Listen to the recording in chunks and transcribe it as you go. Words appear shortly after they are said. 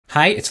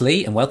Hi, it's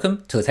Lee and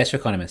welcome to the Tesla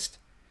Economist.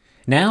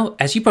 Now,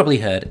 as you probably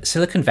heard,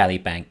 Silicon Valley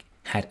Bank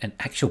had an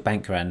actual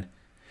bank run.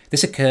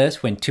 This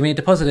occurs when too many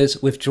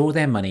depositors withdraw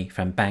their money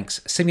from banks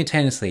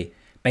simultaneously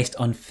based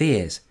on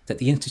fears that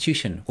the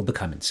institution will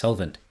become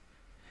insolvent.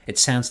 It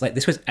sounds like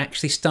this was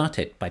actually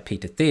started by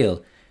Peter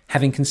Thiel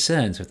having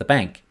concerns with the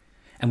bank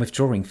and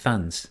withdrawing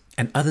funds,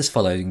 and others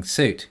following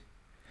suit.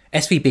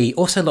 SVB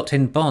also locked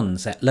in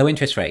bonds at low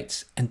interest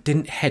rates and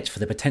didn't hedge for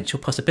the potential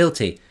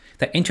possibility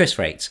that interest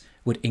rates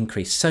would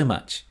increase so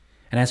much,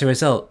 and as a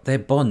result, their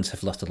bonds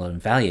have lost a lot in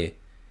value.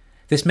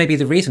 This may be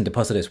the reason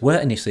depositors were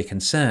initially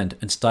concerned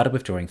and started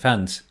withdrawing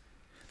funds.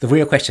 The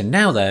real question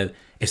now, though,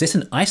 is this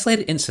an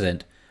isolated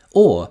incident,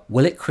 or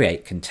will it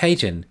create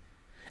contagion?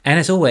 And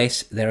as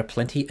always, there are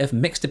plenty of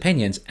mixed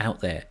opinions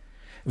out there,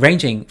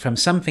 ranging from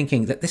some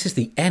thinking that this is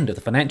the end of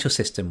the financial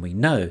system we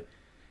know,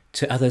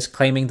 to others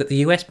claiming that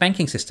the US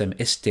banking system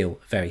is still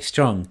very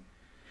strong.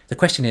 The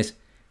question is,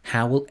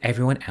 how will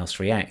everyone else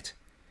react?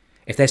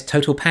 If there's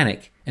total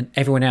panic and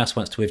everyone else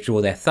wants to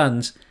withdraw their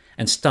funds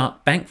and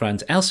start bank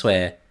runs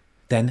elsewhere,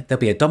 then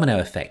there'll be a domino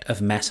effect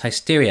of mass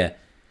hysteria.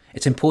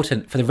 It's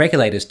important for the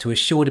regulators to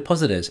assure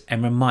depositors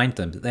and remind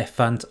them that their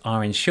funds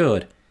are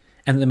insured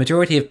and that the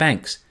majority of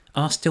banks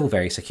are still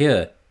very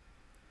secure.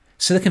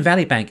 Silicon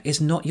Valley Bank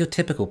is not your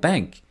typical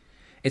bank.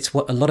 It's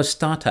what a lot of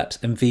startups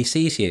and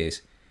VCs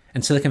use,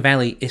 and Silicon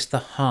Valley is the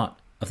heart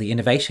of the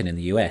innovation in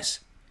the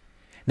US.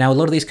 Now, a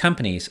lot of these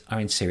companies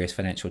are in serious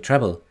financial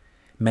trouble.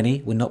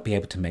 Many will not be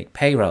able to make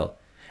payroll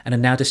and are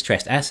now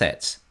distressed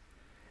assets.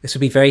 This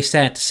would be very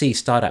sad to see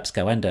startups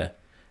go under,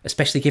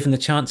 especially given the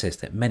chances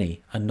that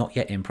many are not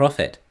yet in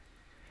profit.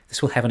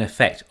 This will have an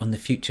effect on the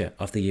future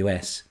of the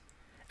US.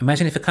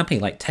 Imagine if a company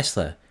like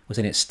Tesla was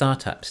in its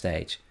startup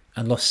stage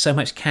and lost so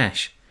much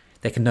cash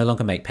they can no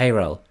longer make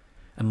payroll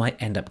and might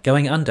end up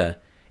going under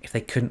if they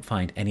couldn't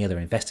find any other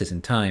investors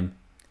in time.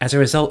 As a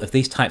result of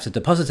these types of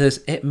depositors,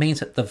 it means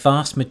that the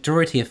vast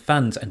majority of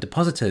funds and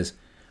depositors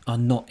are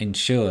not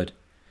insured,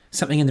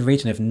 something in the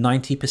region of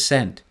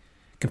 90%,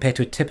 compared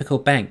to a typical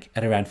bank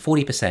at around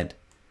 40%.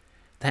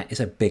 That is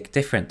a big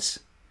difference.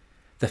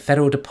 The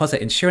Federal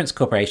Deposit Insurance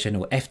Corporation,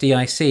 or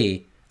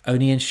FDIC,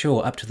 only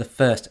insure up to the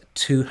first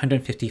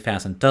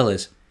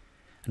 $250,000,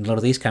 and a lot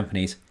of these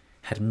companies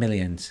had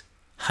millions,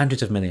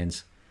 hundreds of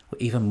millions, or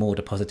even more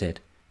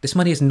deposited. This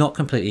money is not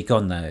completely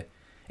gone though.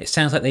 It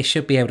sounds like they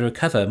should be able to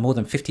recover more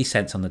than 50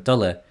 cents on the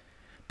dollar,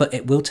 but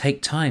it will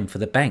take time for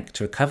the bank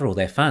to recover all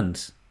their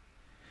funds.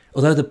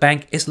 Although the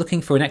bank is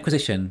looking for an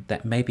acquisition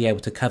that may be able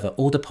to cover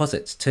all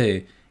deposits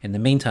too in the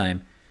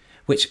meantime,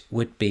 which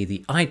would be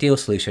the ideal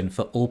solution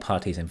for all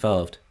parties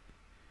involved.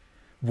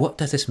 What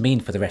does this mean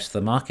for the rest of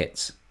the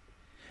markets?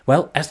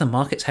 Well, as the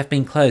markets have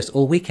been closed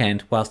all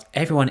weekend whilst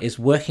everyone is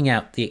working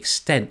out the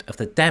extent of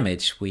the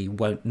damage, we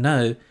won't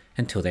know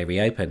until they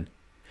reopen.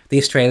 The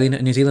Australian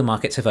and New Zealand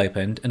markets have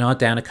opened and are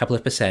down a couple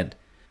of percent,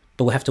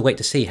 but we'll have to wait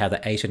to see how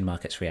the Asian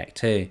markets react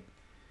too.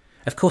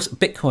 Of course,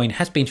 Bitcoin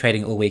has been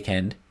trading all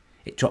weekend.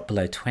 It dropped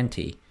below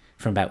 20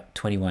 from about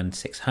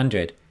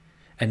 21,600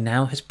 and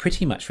now has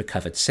pretty much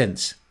recovered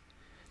since.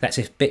 That's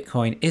if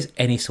Bitcoin is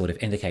any sort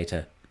of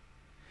indicator.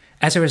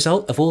 As a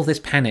result of all this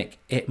panic,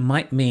 it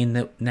might mean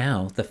that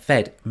now the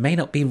Fed may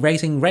not be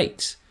raising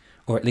rates,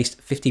 or at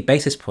least 50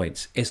 basis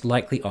points is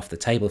likely off the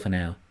table for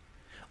now.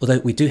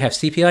 Although we do have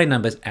CPI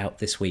numbers out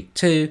this week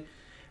too,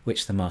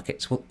 which the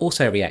markets will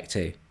also react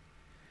to.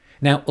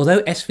 Now,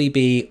 although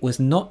SVB was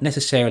not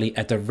necessarily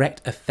a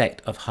direct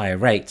effect of higher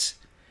rates,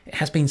 it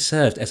has been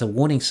served as a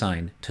warning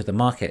sign to the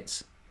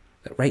markets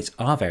that rates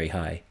are very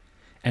high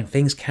and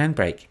things can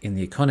break in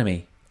the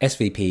economy.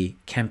 SVB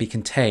can be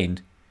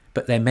contained,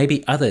 but there may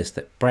be others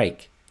that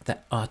break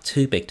that are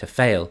too big to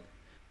fail,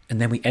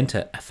 and then we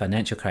enter a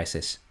financial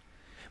crisis,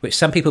 which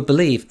some people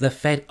believe the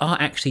Fed are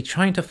actually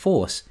trying to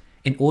force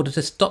in order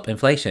to stop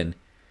inflation,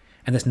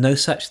 and there's no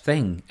such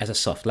thing as a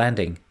soft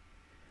landing.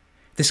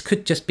 This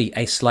could just be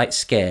a slight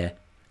scare.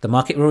 The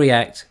market will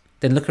react,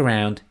 then look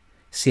around,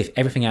 see if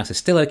everything else is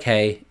still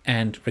okay,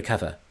 and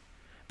recover.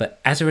 But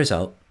as a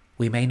result,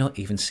 we may not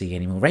even see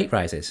any more rate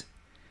rises,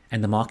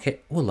 and the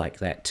market will like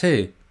that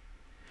too.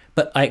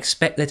 But I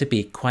expect there to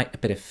be quite a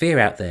bit of fear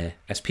out there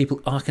as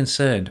people are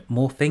concerned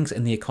more things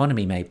in the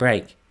economy may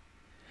break.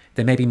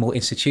 There may be more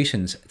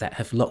institutions that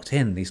have locked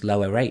in these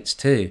lower rates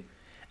too,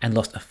 and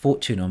lost a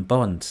fortune on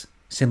bonds,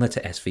 similar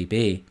to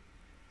SVB.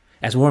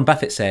 As Warren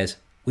Buffett says,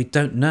 we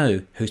don't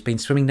know who's been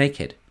swimming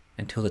naked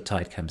until the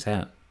tide comes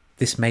out.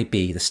 This may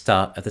be the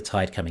start of the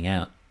tide coming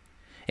out.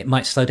 It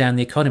might slow down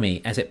the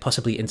economy as it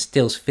possibly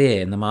instills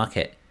fear in the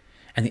market,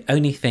 and the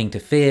only thing to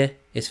fear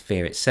is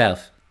fear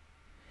itself.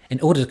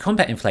 In order to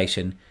combat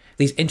inflation,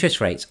 these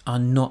interest rates are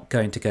not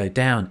going to go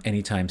down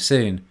anytime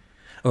soon,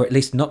 or at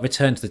least not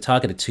return to the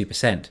targeted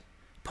 2%,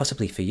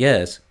 possibly for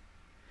years,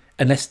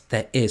 unless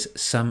there is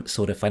some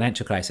sort of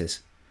financial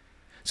crisis.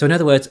 So in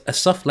other words, a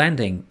soft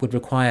landing would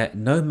require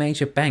no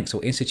major banks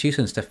or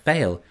institutions to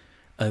fail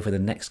over the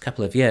next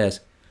couple of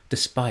years,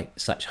 despite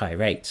such high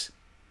rates.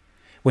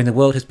 When the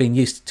world has been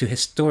used to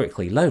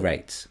historically low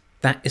rates,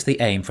 that is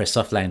the aim for a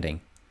soft landing.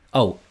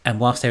 Oh, and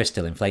whilst there is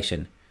still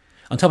inflation,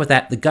 On top of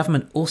that, the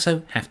government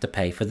also have to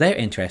pay for their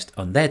interest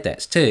on their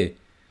debts too,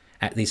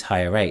 at these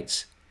higher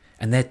rates,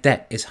 and their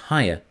debt is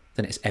higher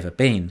than it's ever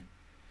been.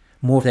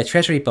 More of their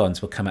treasury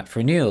bonds will come up for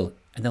renewal,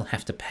 and they'll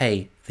have to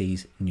pay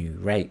these new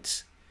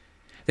rates.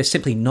 There's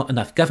simply not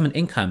enough government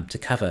income to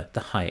cover the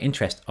higher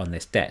interest on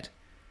this debt.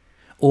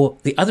 Or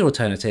the other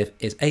alternative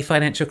is a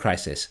financial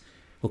crisis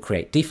will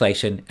create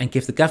deflation and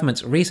give the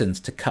governments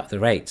reasons to cut the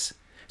rates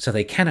so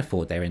they can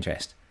afford their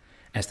interest,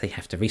 as they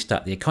have to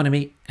restart the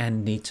economy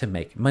and need to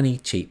make money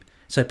cheap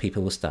so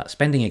people will start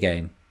spending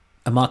again.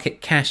 A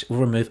market crash will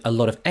remove a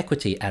lot of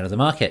equity out of the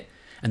market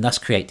and thus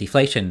create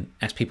deflation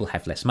as people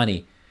have less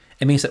money.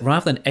 It means that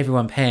rather than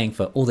everyone paying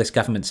for all this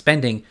government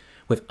spending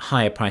with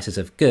higher prices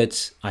of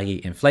goods,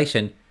 i.e.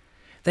 inflation,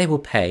 they will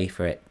pay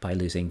for it by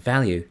losing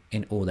value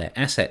in all their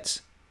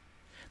assets.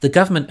 The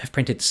government have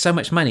printed so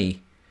much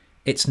money,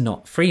 it's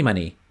not free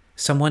money.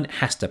 Someone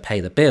has to pay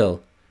the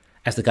bill.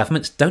 As the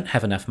governments don't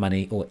have enough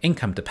money or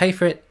income to pay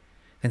for it,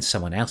 then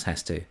someone else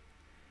has to.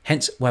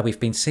 Hence why we've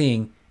been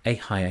seeing a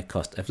higher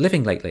cost of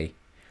living lately.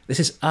 This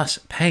is us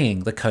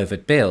paying the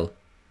COVID bill.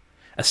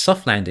 A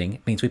soft landing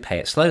means we pay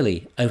it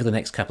slowly over the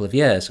next couple of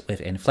years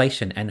with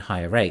inflation and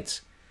higher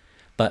rates.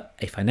 But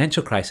a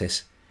financial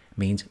crisis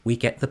means we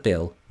get the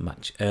bill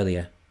much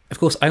earlier. Of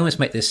course, I almost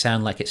make this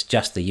sound like it's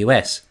just the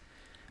US,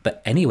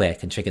 but anywhere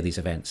can trigger these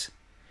events.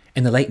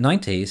 In the late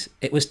 90s,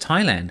 it was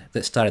Thailand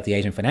that started the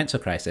Asian financial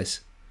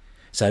crisis.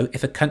 So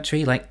if a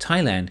country like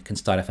Thailand can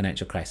start a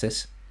financial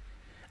crisis,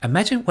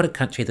 imagine what a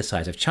country the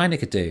size of China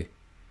could do.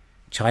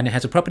 China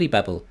has a property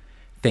bubble.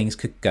 Things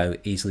could go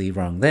easily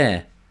wrong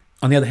there.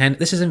 On the other hand,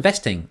 this is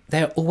investing.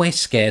 There are always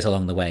scares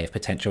along the way of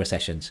potential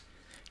recessions.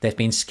 There have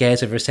been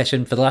scares of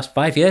recession for the last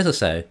 5 years or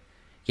so,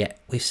 yet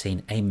we've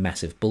seen a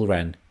massive bull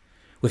run,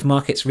 with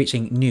markets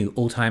reaching new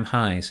all-time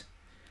highs,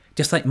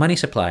 just like money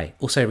supply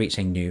also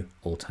reaching new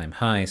all-time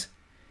highs.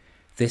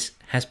 This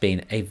has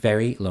been a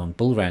very long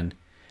bull run,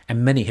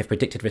 and many have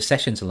predicted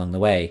recessions along the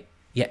way,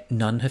 yet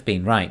none have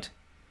been right.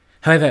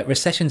 However,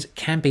 recessions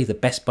can be the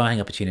best buying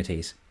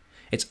opportunities.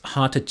 It's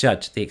hard to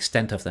judge the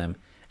extent of them,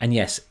 and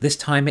yes, this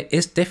time it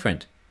is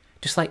different,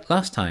 just like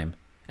last time,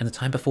 and the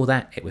time before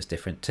that it was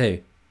different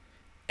too.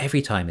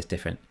 Every time is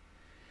different.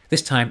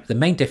 This time, the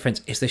main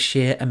difference is the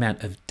sheer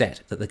amount of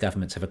debt that the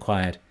governments have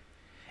acquired.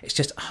 It's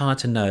just hard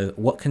to know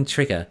what can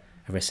trigger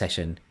a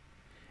recession.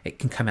 It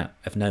can come out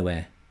of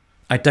nowhere.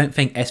 I don't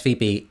think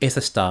SVB is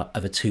the start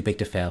of a too big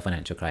to fail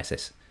financial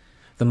crisis.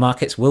 The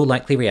markets will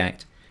likely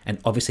react, and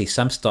obviously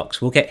some stocks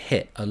will get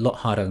hit a lot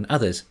harder than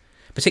others,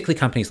 particularly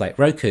companies like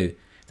Roku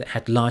that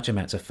had large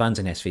amounts of funds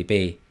in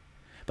SVB.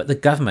 But the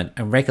government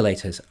and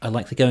regulators are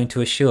likely going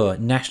to assure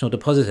national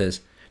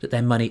depositors that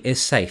their money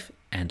is safe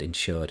and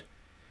insured.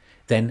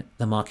 Then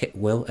the market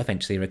will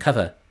eventually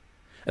recover.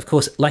 Of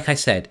course, like I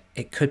said,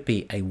 it could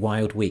be a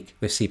wild week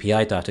with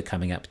CPI data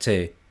coming up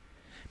too.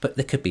 But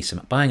there could be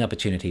some buying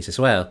opportunities as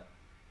well.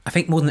 I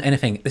think more than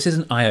anything, this is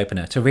an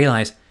eye-opener to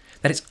realise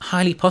that it's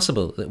highly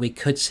possible that we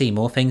could see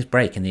more things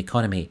break in the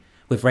economy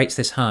with rates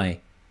this high.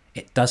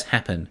 It does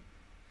happen.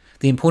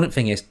 The important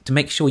thing is to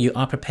make sure you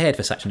are prepared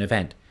for such an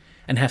event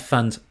and have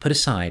funds put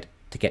aside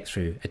to get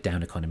through a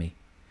down economy.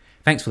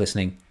 Thanks for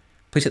listening.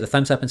 Please hit the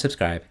thumbs up and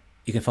subscribe.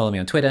 You can follow me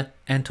on Twitter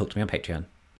and talk to me on Patreon.